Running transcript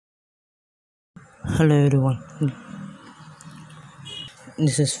Hello everyone,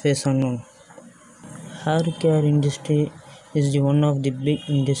 this is faceunknown. Hair care industry is the one of the big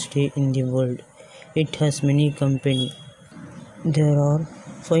industry in the world. It has many companies. There are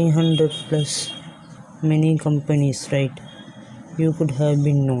 500 plus many companies, right? You could have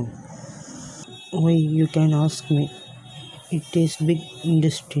been known. Why, you can ask me? It is big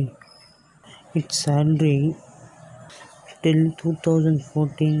industry. Its salary till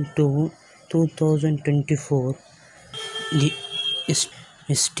 2014 to 2024. The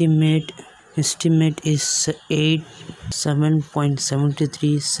estimate is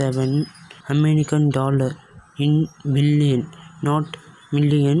 7.737 American dollar in billion, not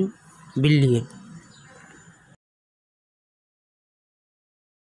million, billion.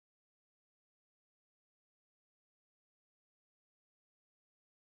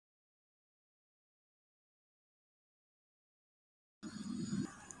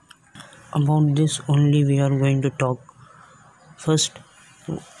 About this only we are going to talk. First,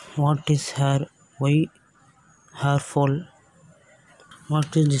 what is hair? Why hair fall?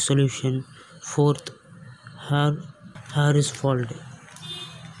 What is the solution? Fourth, hair is fault.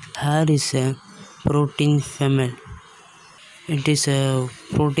 Hair is a protein family. It is a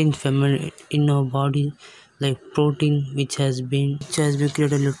protein family in our body, like protein which has been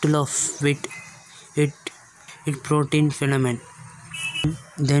created a little of weight. It protein phenomenon.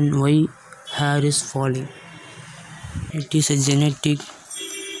 Then why hair is falling? It is a genetic.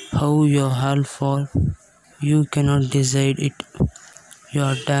 How your hair fall, you cannot decide it.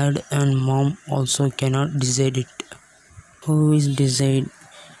 Your dad and mom also cannot decide it. Who is decided?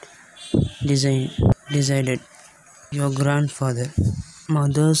 Your grandfather.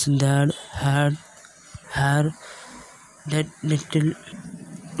 Mother's dad had hair. That little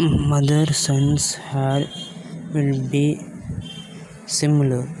mother son's hair will be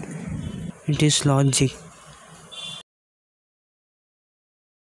similar. It is logic.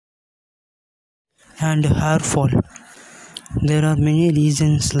 And hair fall. There are many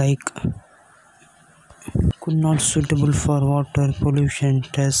reasons like could not suitable for water pollution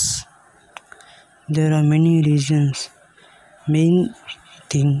tests. There are many reasons. Main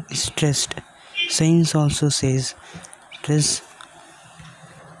thing is stress. Science also says stress.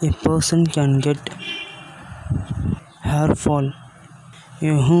 A person can get hair fall. A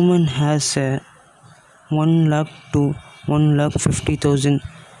human has a 1 lakh to 1,50,000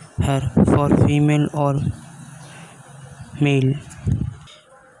 hair for female or male.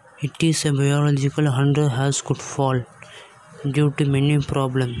 It is a biological 100 hairs could fall due to many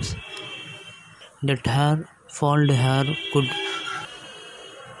problems. That hair falled hair could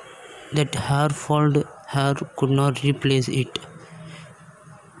not replace it.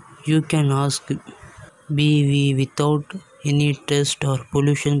 You can ask BV without any test or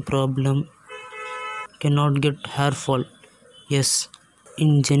pollution problem cannot get hair fall. Yes,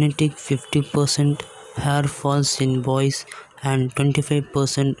 in genetic 50% hair falls in boys and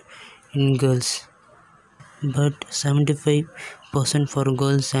 25% in girls, but 75% for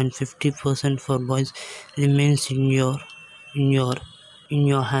girls and 50% for boys remains in your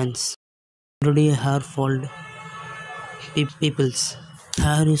hands. Already hair fall people's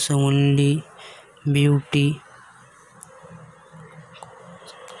hair is only beauty.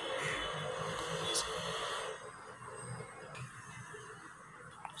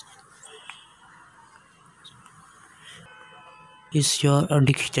 Is you're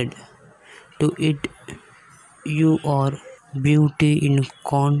addicted to it. You are beauty in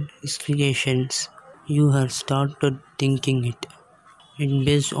constellations. You have started thinking it. It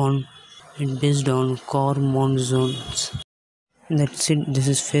based on hormones. That's it. This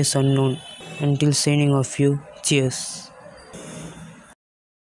is faceunknown. Until signing off you. Cheers.